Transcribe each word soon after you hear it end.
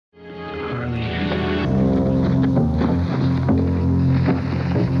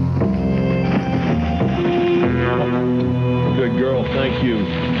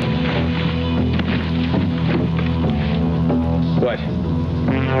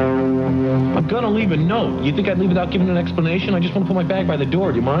I'm gonna leave a note. You think I'd leave without giving an explanation? I just want to put my bag by the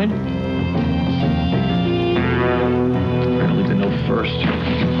door. Do you mind? I'll leave the note first.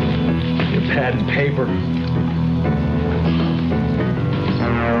 Your pad and paper.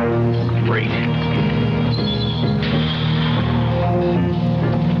 Great.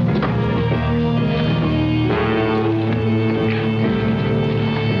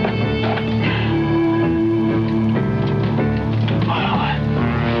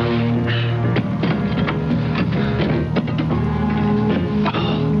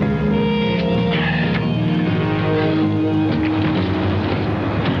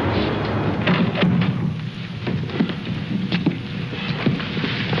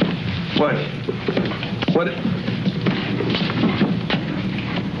 What?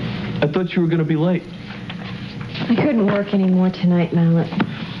 I thought you were going to be late. I couldn't work anymore tonight, Mallet.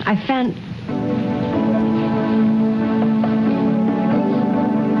 I found...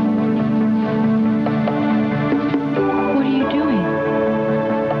 What are you doing?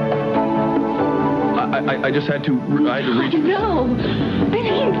 I just had to reach... No! I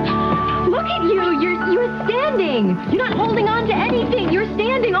mean, look at you! You're standing! You're not holding on to anything! You're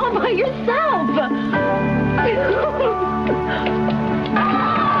standing all by yourself!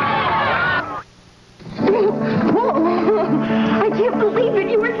 I can't believe it!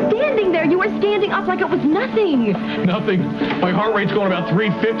 You were standing there! You were standing up like it was nothing! Nothing. My heart rate's going about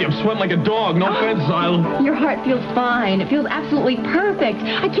 350. I'm sweating like a dog. No offense, Zyla. Your heart feels fine. It feels absolutely perfect.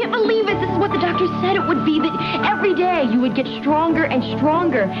 I can't believe it. This is what the doctor said it would be, that every day you would get stronger and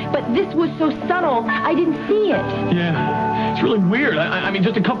stronger. But this was so subtle, I didn't see it. Yeah, it's really weird. I mean,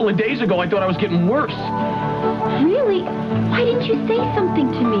 just a couple of days ago, I thought I was getting worse. Really? Why didn't you say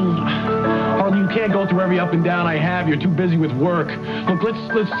something to me? Harley, you can't go through every up and down I have. You're too busy with work. Look,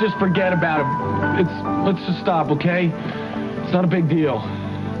 let's just forget about it. Let's just stop, okay? It's not a big deal.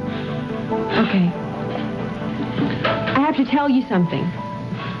 Okay. I have to tell you something,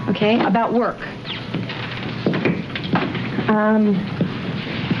 okay, about work.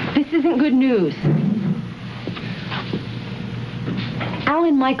 This isn't good news.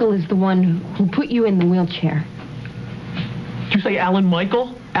 Alan Michael is the one who put you in the wheelchair. Did you say Alan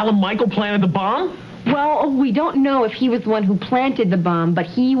Michael? Alan Michael planted the bomb? Well, we don't know if he was the one who planted the bomb, but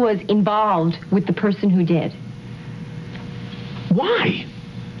he was involved with the person who did. Why?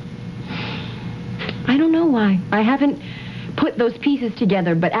 I don't know why. I haven't put those pieces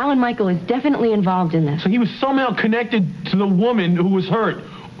together, but Alan Michael is definitely involved in this. So he was somehow connected to the woman who was hurt.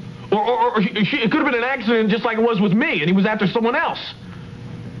 Or it could have been an accident just like it was with me, and he was after someone else.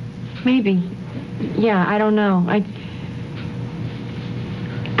 Maybe. Yeah, I don't know.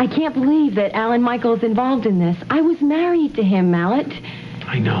 I can't believe that Alan Michael is involved in this. I was married to him, Mallet.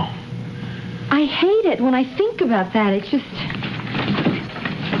 I know. I hate it when I think about that. It's just...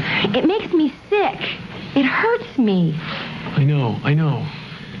 It makes me sick. It hurts me. I know.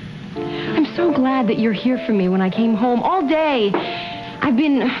 I'm so glad that you're here for me when I came home all day. I've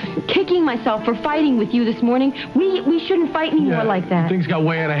been kicking myself for fighting with you this morning. We shouldn't fight anymore like that. Things got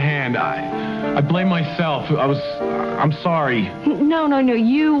way out of hand. I blame myself. I'm sorry. No.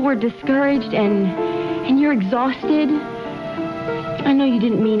 You were discouraged and you're exhausted. I know you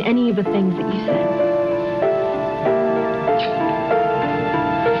didn't mean any of the things that you said.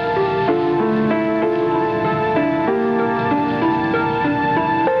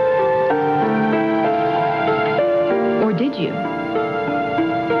 Or did you?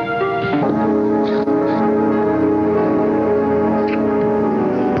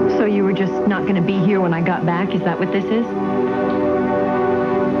 So you were just not going to be here when I got back? Is that what this is?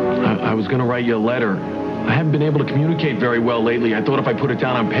 I was going to write you a letter. I haven't been able to communicate very well lately. I thought if I put it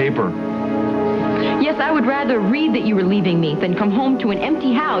down on paper. Yes, I would rather read that you were leaving me than come home to an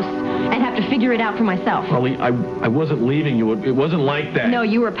empty house and have to figure it out for myself. Harley, I wasn't leaving you. It wasn't like that. No,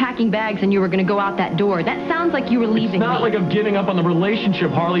 you were packing bags and you were going to go out that door. That sounds like you were leaving me. It's not like I'm giving up on the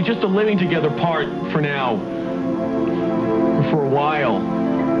relationship, Harley. Just the living together part for now. Or for a while.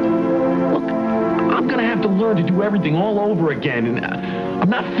 Look, I'm going to have to learn to do everything all over again. And I'm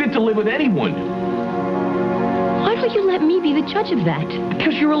not fit to live with anyone. Why will you let me be the judge of that?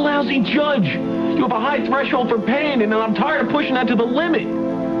 Because you're a lousy judge. You have a high threshold for pain, and I'm tired of pushing that to the limit.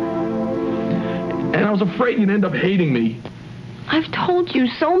 And I was afraid you'd end up hating me. I've told you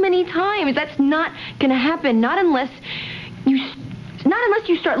so many times that's not going to happen. Not unless you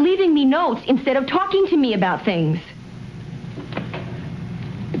start leaving me notes instead of talking to me about things.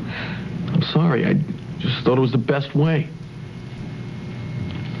 I'm sorry. I just thought it was the best way.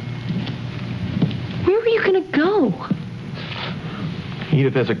 Where were you going to go?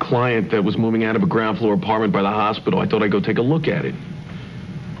 Edith has a client that was moving out of a ground floor apartment by the hospital. I thought I'd go take a look at it.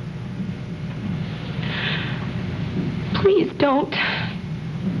 Please don't.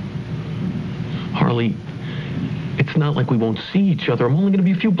 Harley, it's not like we won't see each other. I'm only going to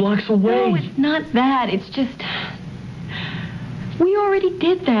be a few blocks away. No, it's not that. It's just... We already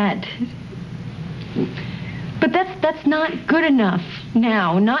did that. But that's not good enough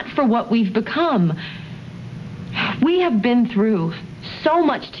now. Not for what we've become. We have been through so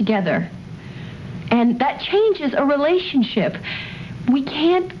much together. And that changes a relationship. We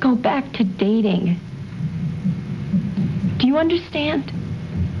can't go back to dating. Do you understand?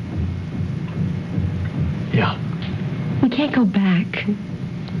 Yeah. We can't go back.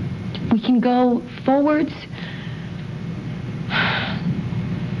 We can go forwards,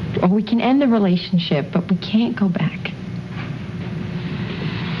 or we can end the relationship, but we can't go back.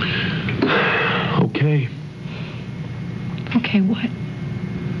 Okay. Okay, what?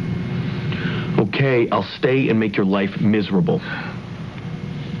 Okay, I'll stay and make your life miserable.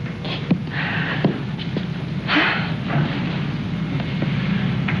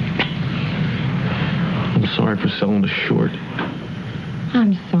 I'm sorry for selling us short.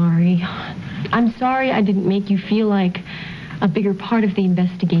 I'm sorry. I'm sorry I didn't make you feel like a bigger part of the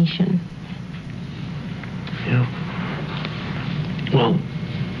investigation. Yeah. Well,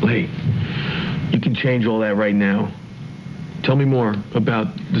 hey, you can change all that right now. Tell me more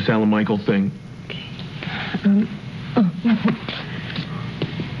about this Alan Michael thing.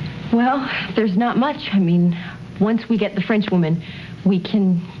 Well, there's not much. I mean, once we get the French woman, we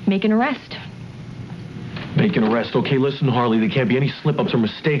can make an arrest. Make an arrest. Okay, listen, Harley, there can't be any slip-ups or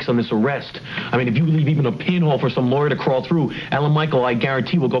mistakes on this arrest. I mean, if you leave even a pinhole for some lawyer to crawl through, Alan Michael, I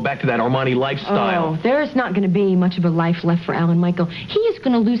guarantee, will go back to that Armani lifestyle. Oh, there's not going to be much of a life left for Alan Michael. He is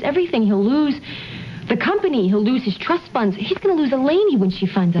going to lose everything. He'll lose the company. He'll lose his trust funds. He's going to lose Eleni when she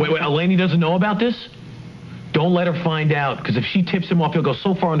finds out. Wait, Eleni doesn't know about this? Don't let her find out, because if she tips him off, he'll go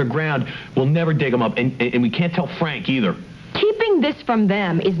so far underground, we'll never dig him up, and we can't tell Frank either. Keeping this from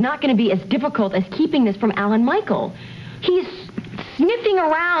them is not going to be as difficult as keeping this from Alan Michael. He's sniffing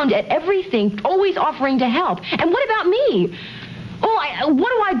around at everything, always offering to help. And what about me? Oh, what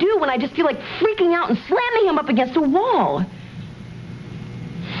do I do when I just feel like freaking out and slamming him up against a wall?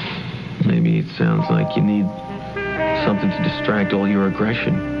 Maybe it sounds like you need something to distract all your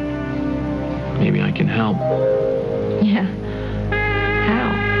aggression. Maybe I can help. Yeah.